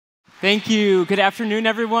Thank you. Good afternoon,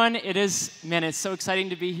 everyone. It's so exciting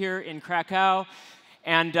to be here in Krakow.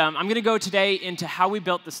 And I'm going to go today into how we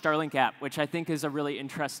built the Starlink app, which I think is a really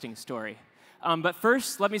interesting story. But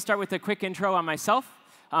first, let me start with a quick intro on myself.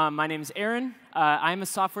 My name is Aaron. I'm a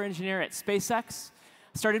software engineer at SpaceX.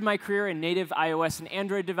 Started my career in native iOS and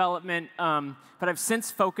Android development, but I've since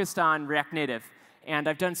focused on React Native. And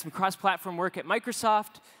I've done some cross-platform work at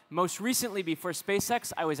Microsoft. Most recently, before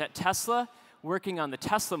SpaceX, I was at Tesla, working on the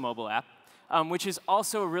Tesla mobile app, which is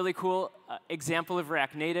also a really cool example of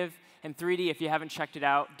React Native and 3D. If you haven't checked it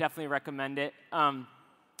out, definitely recommend it.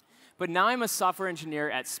 But now I'm a software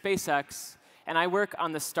engineer at SpaceX, and I work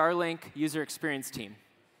on the Starlink user experience team.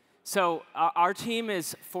 So our team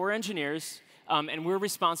is 4 engineers, and we're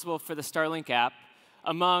responsible for the Starlink app,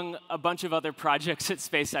 among a bunch of other projects at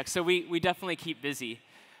SpaceX. So we definitely keep busy.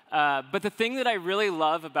 But the thing that I really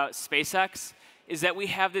love about SpaceX is that we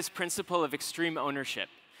have this principle of extreme ownership.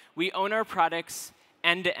 We own our products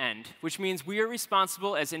end to end, which means we are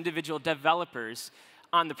responsible as individual developers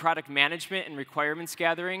on the product management and requirements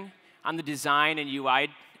gathering, on the design and UI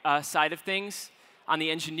side of things, on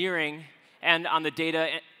the engineering, and on the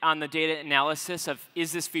data analysis of,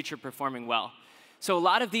 is this feature performing well? So a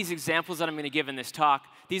lot of these examples that I'm going to give in this talk,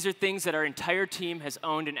 these are things that our entire team has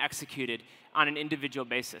owned and executed on an individual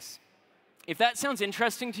basis. If that sounds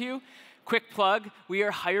interesting to you, quick plug, we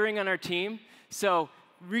are hiring on our team. So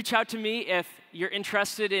reach out to me if you're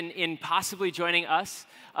interested in possibly joining us.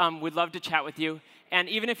 We'd love to chat with you. And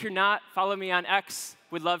even if you're not, follow me on X.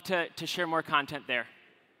 We'd love to share more content there.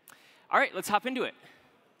 All right, let's hop into it.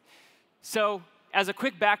 So as a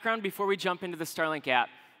quick background before we jump into the Starlink app,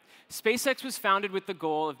 SpaceX was founded with the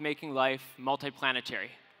goal of making life multiplanetary.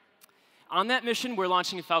 On that mission, we're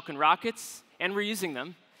launching Falcon rockets, and we're using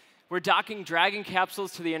them. We're docking Dragon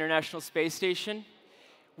capsules to the International Space Station.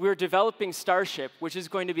 We're developing Starship, which is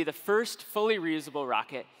going to be the first fully reusable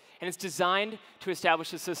rocket, and it's designed to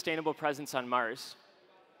establish a sustainable presence on Mars.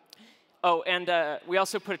 Oh, and we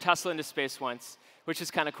also put a Tesla into space once, which is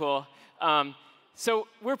kind of cool. So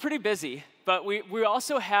we're pretty busy, but we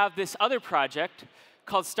also have this other project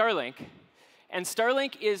called Starlink, and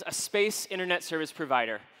Starlink is a space internet service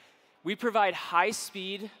provider. We provide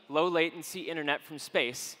high-speed, low-latency internet from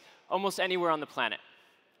space, almost anywhere on the planet.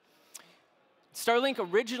 Starlink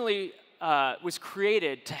originally was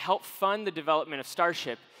created to help fund the development of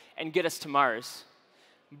Starship and get us to Mars.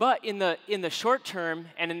 But in the short term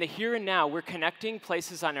and in the here and now, we're connecting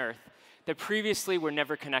places on Earth that previously were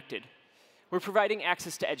never connected. We're providing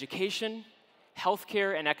access to education,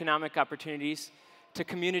 healthcare, and economic opportunities to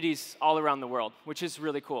communities all around the world, which is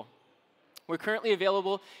really cool. We're currently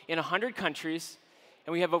available in 100 countries,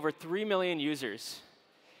 and we have over 3 million users.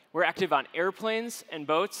 We're active on airplanes and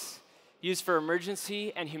boats used for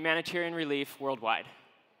emergency and humanitarian relief worldwide.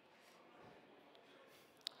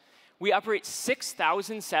 We operate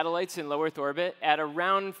 6,000 satellites in low Earth orbit at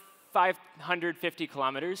around 550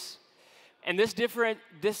 kilometers. And this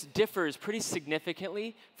differs pretty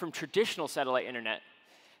significantly from traditional satellite internet.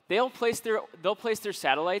 They'll place their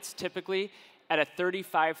satellites typically at a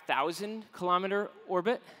 35,000 kilometer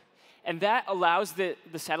orbit, and that allows the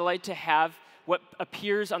satellite to have what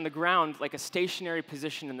appears on the ground like a stationary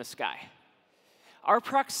position in the sky. Our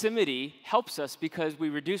proximity helps us because we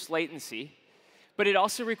reduce latency, but it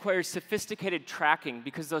also requires sophisticated tracking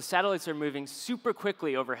because those satellites are moving super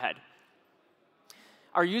quickly overhead.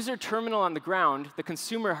 Our user terminal on the ground, the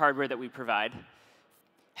consumer hardware that we provide,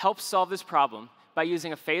 helps solve this problem by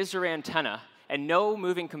using a phased array antenna and no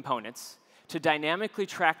moving components to dynamically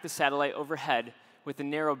track the satellite overhead with a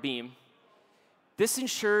narrow beam. This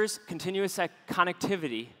ensures continuous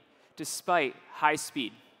connectivity despite high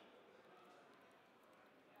speed.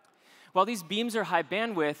 While these beams are high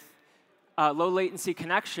bandwidth, low latency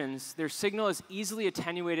connections, their signal is easily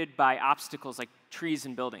attenuated by obstacles like trees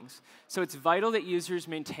and buildings. So it's vital that users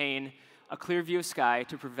maintain a clear view of sky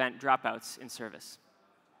to prevent dropouts in service.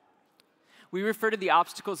 We refer to the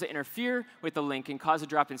obstacles that interfere with the link and cause a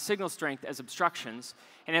drop in signal strength as obstructions.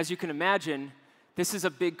 And as you can imagine, this is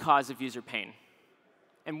a big cause of user pain,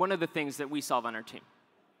 and one of the things that we solve on our team.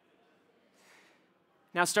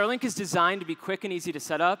 Now, Starlink is designed to be quick and easy to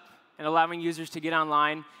set up and allowing users to get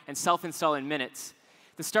online and self-install in minutes.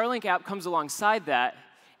 The Starlink app comes alongside that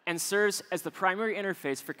and serves as the primary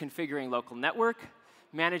interface for configuring local network,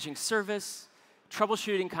 managing service,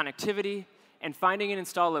 troubleshooting connectivity, and finding an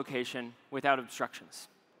install location without obstructions.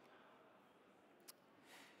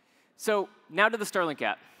 So now to the Starlink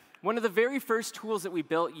app. One of the very first tools that we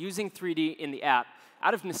built using 3D in the app,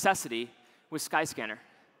 out of necessity, was Skyscanner.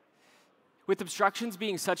 With obstructions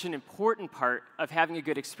being such an important part of having a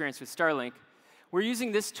good experience with Starlink, We're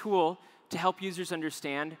using this tool to help users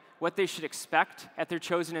understand what they should expect at their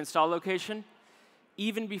chosen install location,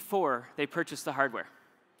 even before they purchase the hardware.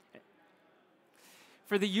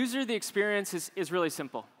 For the user, the experience is really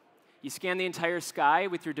simple. You scan the entire sky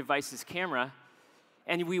with your device's camera,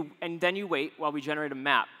 and then you wait while we generate a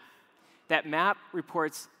map. That map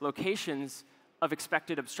reports locations of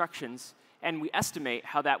expected obstructions, and we estimate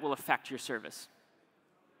how that will affect your service.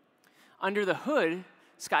 Under the hood,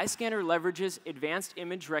 Skyscanner leverages advanced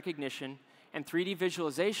image recognition and 3D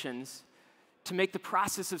visualizations to make the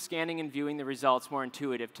process of scanning and viewing the results more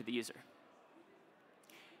intuitive to the user.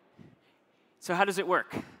 So how does it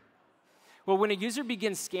work? Well, when a user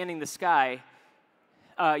begins scanning the sky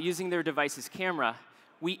using their device's camera,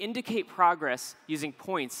 we indicate progress using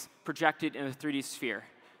points projected in a 3D sphere.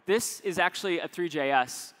 This is actually a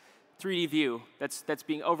Three.js 3D view that's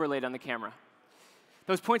being overlaid on the camera.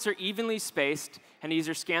 Those points are evenly spaced, and the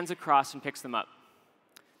user scans across and picks them up.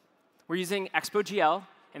 We're using Expo.gl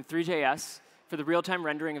and Three.js for the real-time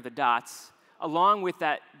rendering of the dots, along with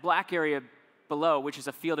that black area below, which is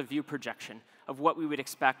a field of view projection of what we would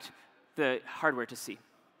expect the hardware to see.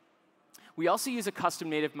 We also use a custom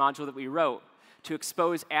native module that we wrote to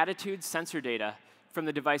expose attitude sensor data from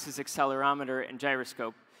the device's accelerometer and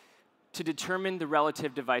gyroscope to determine the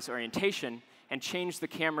relative device orientation and change the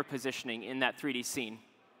camera positioning in that 3D scene.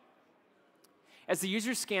 As the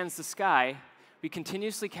user scans the sky, we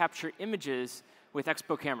continuously capture images with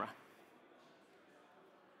Expo Camera.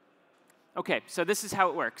 OK, so this is how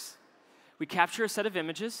it works. We capture a set of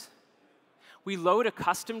images. We load a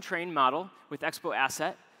custom trained model with Expo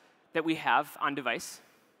Asset that we have on device.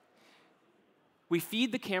 We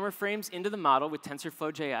feed the camera frames into the model with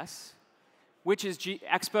TensorFlow.js, which is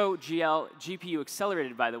Expo.gl GPU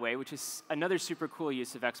accelerated, by the way, which is another super cool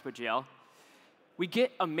use of Expo.gl. We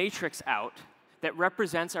get a matrix out that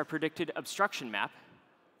represents our predicted obstruction map.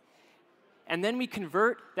 And then we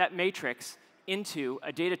convert that matrix into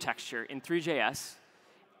a data texture in Three.js,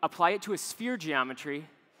 apply it to a sphere geometry,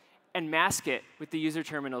 and mask it with the user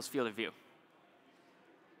terminal's field of view.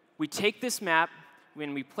 We take this map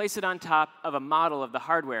when we place it on top of a model of the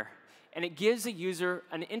hardware, and it gives a user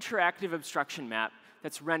an interactive obstruction map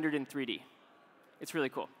that's rendered in 3D. It's really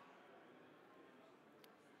cool.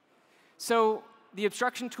 So the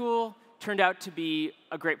obstruction tool turned out to be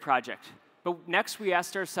a great project. But next, we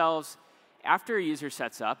asked ourselves, after a user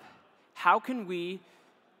sets up, how can we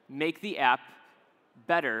make the app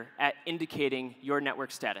better at indicating your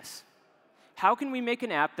network status? How can we make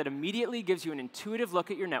an app that immediately gives you an intuitive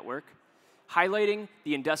look at your network, highlighting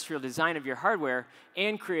the industrial design of your hardware,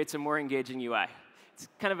 and creates a more engaging UI? It's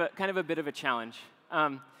kind of a bit of a challenge.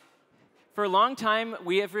 For a long time,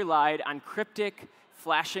 we have relied on cryptic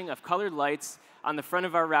flashing of colored lights on the front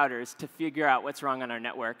of our routers to figure out what's wrong on our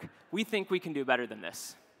network. We think we can do better than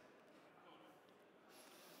this.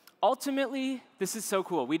 Ultimately, this is so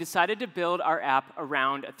cool. We decided to build our app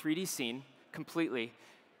around a 3D scene completely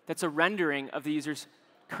that's a rendering of the user's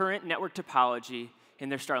current network topology in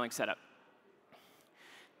their Starlink setup.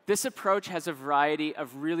 This approach has a variety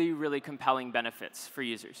of really, really compelling benefits for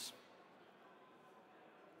users.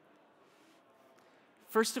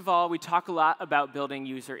 First of all, we talk a lot about building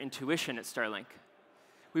user intuition at Starlink.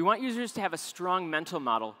 We want users to have a strong mental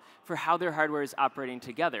model for how their hardware is operating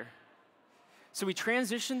together. So we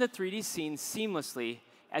transition the 3D scene seamlessly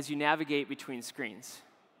as you navigate between screens.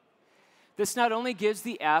 This not only gives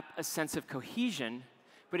the app a sense of cohesion,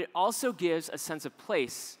 but it also gives a sense of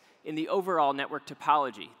place in the overall network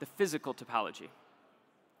topology, the physical topology.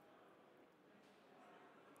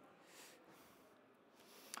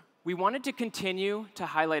 We wanted to continue to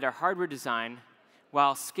highlight our hardware design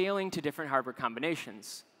while scaling to different hardware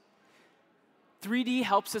combinations. 3D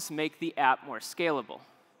helps us make the app more scalable.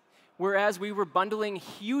 Whereas we were bundling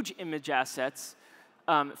huge image assets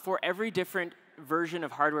for every different version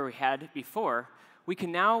of hardware we had before, we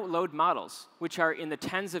can now load models, which are in the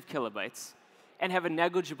tens of kilobytes, and have a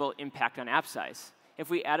negligible impact on app size. If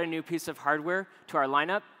we add a new piece of hardware to our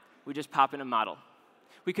lineup, we just pop in a model.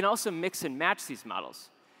 We can also mix and match these models.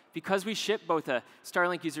 Because we ship both a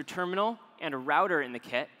Starlink user terminal and a router in the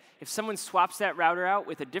kit, if someone swaps that router out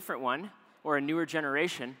with a different one or a newer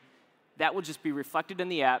generation, that will just be reflected in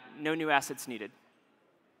the app, no new assets needed.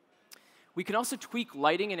 We can also tweak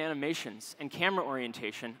lighting and animations and camera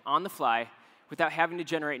orientation on the fly without having to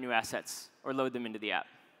generate new assets or load them into the app.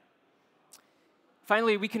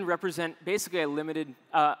 Finally, we can represent basically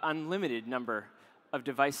a unlimited number of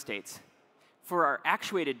device states. For our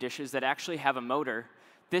actuated dishes that actually have a motor,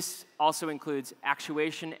 this also includes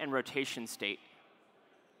actuation and rotation state.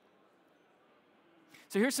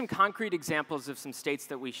 So here's some concrete examples of some states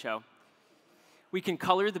that we show. We can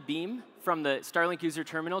color the beam from the Starlink user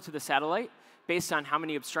terminal to the satellite based on how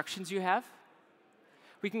many obstructions you have.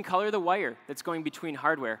 We can color the wire that's going between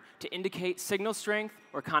hardware to indicate signal strength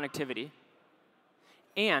or connectivity.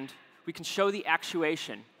 And we can show the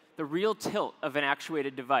actuation, the real tilt of an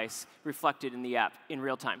actuated device reflected in the app in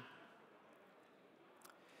real time.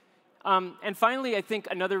 And finally, I think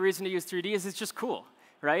another reason to use 3D is it's just cool,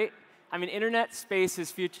 right? I mean, internet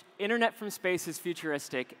from space is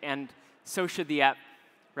futuristic, and so should the app,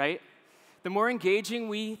 right? The more engaging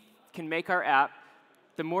we can make our app,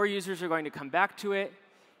 the more users are going to come back to it,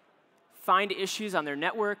 find issues on their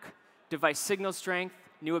network, device signal strength,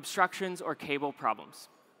 new obstructions, or cable problems.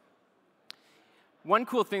 One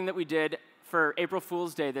cool thing that we did for April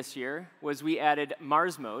Fool's Day this year was we added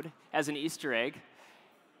Mars mode as an Easter egg.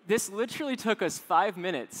 This literally took us 5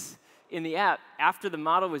 minutes in the app after the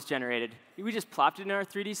model was generated. We just plopped it in our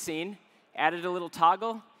 3D scene, added a little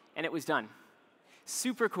toggle, and it was done.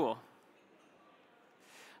 Super cool.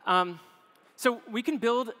 So we can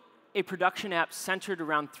build a production app centered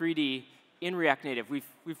around 3D in React Native.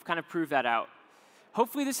 We've kind of proved that out.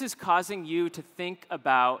 Hopefully this is causing you to think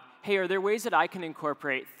about, hey, are there ways that I can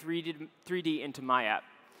incorporate 3D into my app,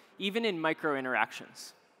 even in micro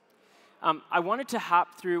interactions? I wanted to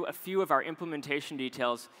hop through a few of our implementation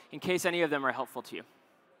details in case any of them are helpful to you.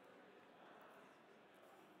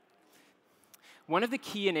 One of the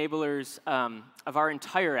key enablers of our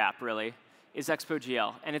entire app, really, is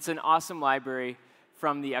Expo.gl, and it's an awesome library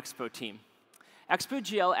from the Expo team.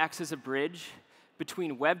 Expo.gl acts as a bridge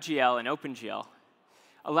between WebGL and OpenGL,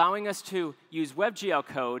 allowing us to use WebGL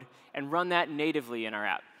code and run that natively in our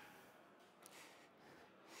app.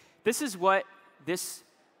 This is what this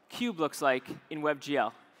cube looks like in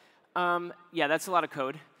WebGL. Yeah, that's a lot of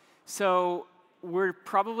code. So we're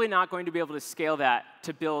probably not going to be able to scale that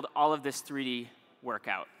to build all of this 3D work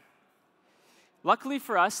out. Luckily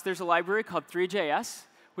for us, there's a library called 3JS,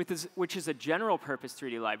 which is a general-purpose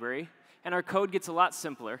 3D library, and our code gets a lot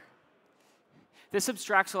simpler. This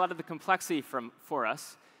abstracts a lot of the complexity for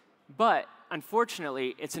us, but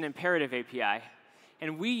unfortunately, it's an imperative API,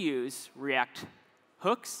 and we use React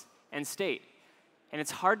hooks and state. And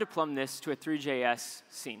it's hard to plumb this to a 3JS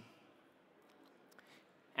scene.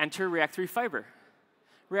 Enter React 3 Fiber.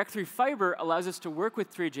 React 3 Fiber allows us to work with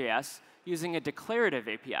 3JS using a declarative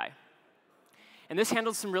API. And this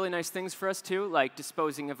handles some really nice things for us, too, like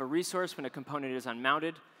disposing of a resource when a component is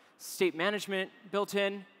unmounted, state management built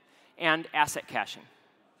in, and asset caching.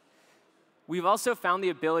 We've also found the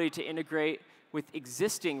ability to integrate with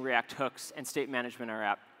existing React hooks and state management in our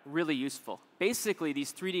app really useful. Basically,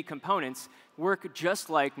 these 3D components work just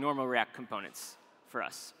like normal React components for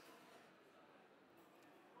us.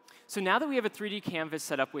 So now that we have a 3D canvas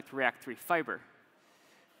set up with React 3 Fiber,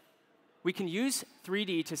 we can use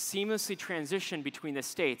 3D to seamlessly transition between the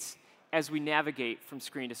states as we navigate from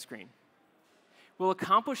screen to screen. We'll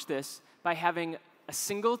accomplish this by having a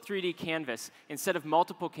single 3D canvas instead of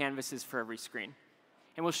multiple canvases for every screen.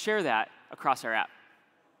 And we'll share that across our app.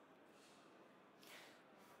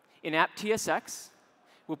 In App.tsx,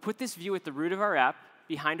 we'll put this view at the root of our app,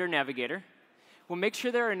 behind our navigator. We'll make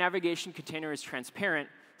sure that our navigation container is transparent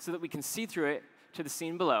so that we can see through it to the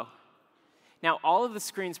scene below. Now, all of the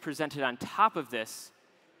screens presented on top of this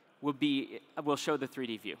will show the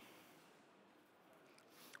 3D view.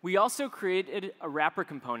 We also created a wrapper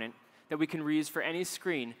component that we can reuse for any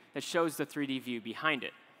screen that shows the 3D view behind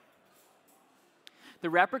it.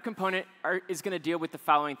 The wrapper component is going to deal with the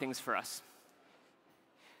following things for us.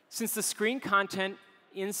 Since the screen content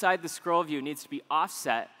inside the scroll view needs to be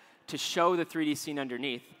offset to show the 3D scene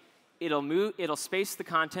underneath, it'll space the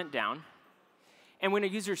content down. And when a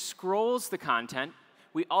user scrolls the content,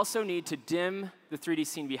 we also need to dim the 3D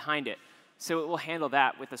scene behind it, so it will handle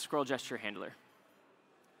that with a scroll gesture handler.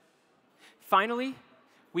 Finally,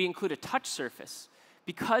 we include a touch surface.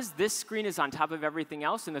 Because this screen is on top of everything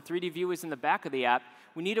else and the 3D view is in the back of the app,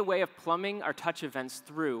 we need a way of plumbing our touch events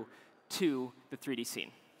through to the 3D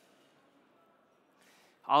scene.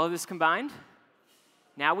 All of this combined,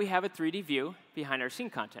 now we have a 3D view behind our scene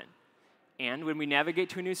content. And when we navigate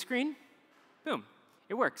to a new screen, boom,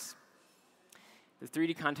 it works. The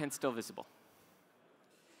 3D content's still visible.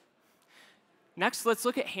 Next, let's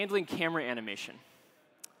look at handling camera animation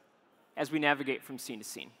as we navigate from scene to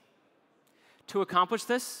scene. To accomplish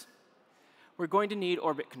this, we're going to need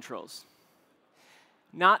orbit controls.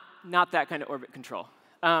 Not that kind of orbit control.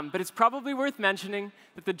 But it's probably worth mentioning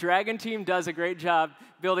that the Dragon team does a great job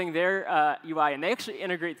building their UI, and they actually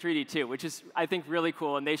integrate 3D too, which is, I think, really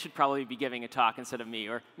cool, and they should probably be giving a talk instead of me,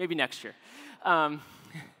 or maybe next year. I'm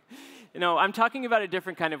talking about a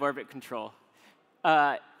different kind of orbit control.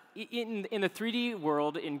 in the 3D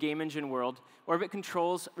world, in game engine world, orbit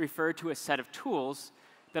controls refer to a set of tools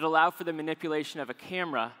that allow for the manipulation of a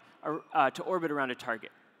camera to orbit around a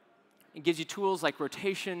target. It gives you tools like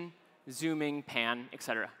rotation, zooming, pan,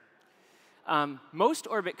 etc. Most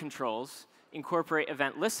orbit controls incorporate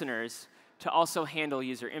event listeners to also handle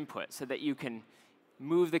user input so that you can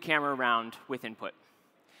move the camera around with input.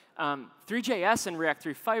 3JS and React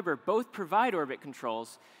 3 Fiber both provide orbit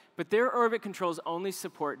controls, but their orbit controls only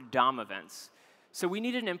support DOM events. So we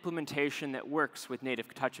need an implementation that works with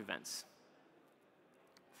native touch events.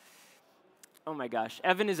 Oh my gosh,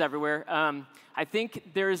 Evan is everywhere. I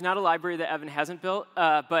think there is not a library that Evan hasn't built,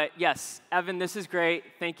 but yes, Evan, this is great.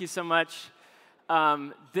 Thank you so much.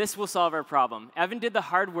 This will solve our problem. Evan did the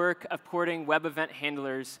hard work of porting web event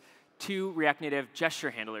handlers to React Native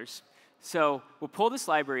gesture handlers. So we'll pull this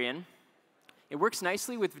library in. It works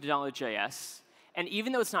nicely with vanilla.js. And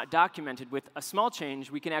even though it's not documented, with a small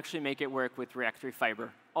change, we can actually make it work with React 3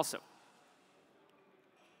 Fiber also.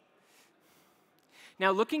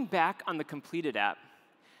 Now, looking back on the completed app,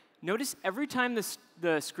 notice every time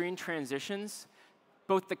the screen transitions,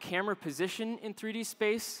 both the camera position in 3D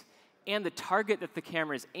space and the target that the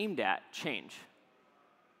camera is aimed at change.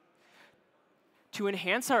 To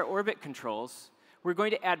enhance our orbit controls, we're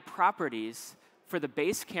going to add properties for the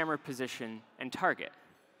base camera position and target.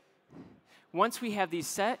 Once we have these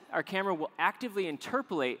set, our camera will actively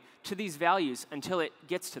interpolate to these values until it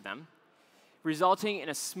gets to them, resulting in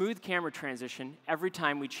a smooth camera transition every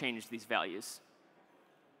time we change these values.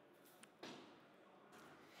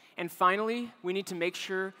 And finally, we need to make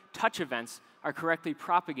sure touch events are correctly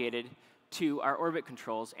propagated to our orbit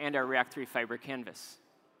controls and our React 3 Fiber canvas.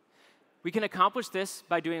 We can accomplish this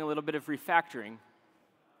by doing a little bit of refactoring.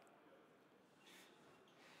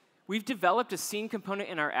 We've developed a scene component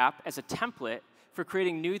in our app as a template for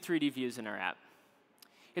creating new 3D views in our app.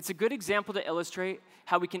 It's a good example to illustrate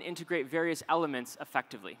how we can integrate various elements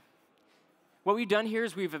effectively. What we've done here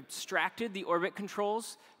is we've abstracted the orbit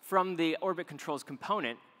controls from the orbit controls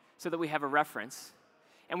component so that we have a reference.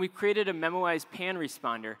 And we've created a memoized pan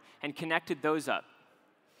responder and connected those up.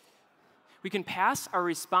 We can pass our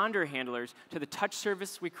responder handlers to the touch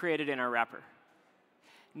service we created in our wrapper.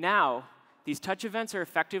 Now, these touch events are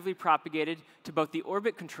effectively propagated to both the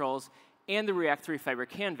orbit controls and the React 3 Fiber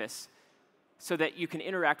canvas so that you can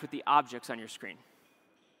interact with the objects on your screen.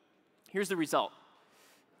 Here's the result.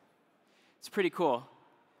 It's pretty cool.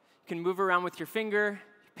 You can move around with your finger,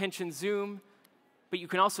 pinch and zoom, but you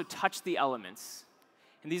can also touch the elements.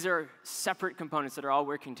 And these are separate components that are all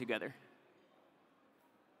working together.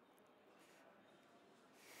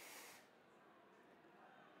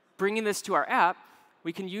 Bringing this to our app,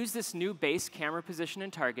 we can use this new base camera position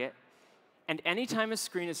and target, and anytime a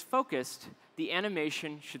screen is focused, the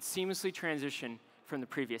animation should seamlessly transition from the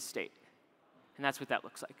previous state. And that's what that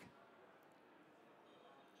looks like.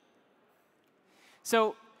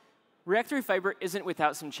 So React 3 Fiber isn't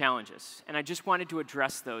without some challenges, and I just wanted to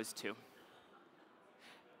address those too.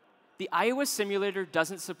 The iOS simulator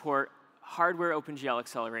doesn't support hardware OpenGL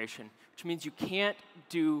acceleration, which means you can't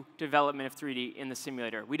do development of 3D in the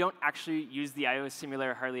simulator. We don't actually use the iOS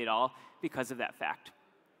simulator hardly at all because of that fact.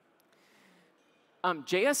 Our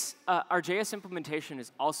JS implementation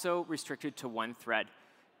is also restricted to one thread.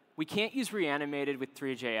 We can't use reanimated with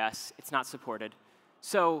 3JS. It's not supported.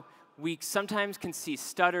 So we sometimes can see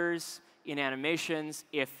stutters in animations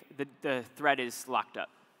if the thread is locked up.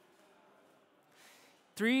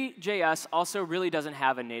 3JS also really doesn't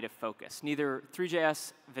have a native focus, neither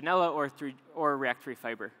 3JS vanilla or React 3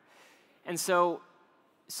 Fiber. And so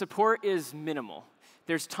support is minimal.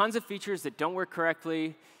 There's tons of features that don't work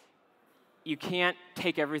correctly. You can't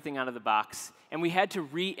take everything out of the box. And we had to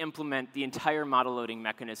re-implement the entire model loading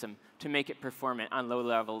mechanism to make it performant on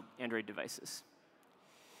low-level Android devices.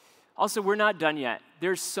 Also, we're not done yet.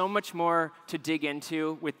 There's so much more to dig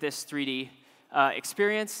into with this 3D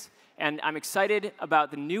experience. And I'm excited about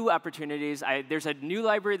the new opportunities. There's a new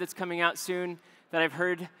library that's coming out soon that I've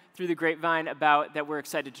heard through the grapevine about that we're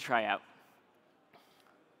excited to try out.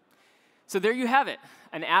 So there you have it,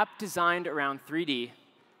 an app designed around 3D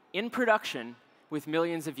in production with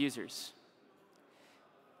millions of users.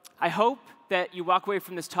 I hope that you walk away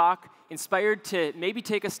from this talk inspired to maybe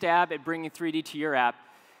take a stab at bringing 3D to your app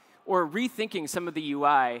or rethinking some of the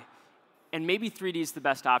UI, and maybe 3D is the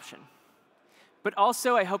best option. But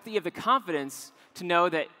also, I hope that you have the confidence to know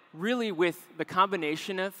that really with the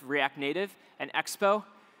combination of React Native and Expo,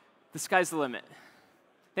 the sky's the limit.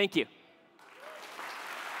 Thank you.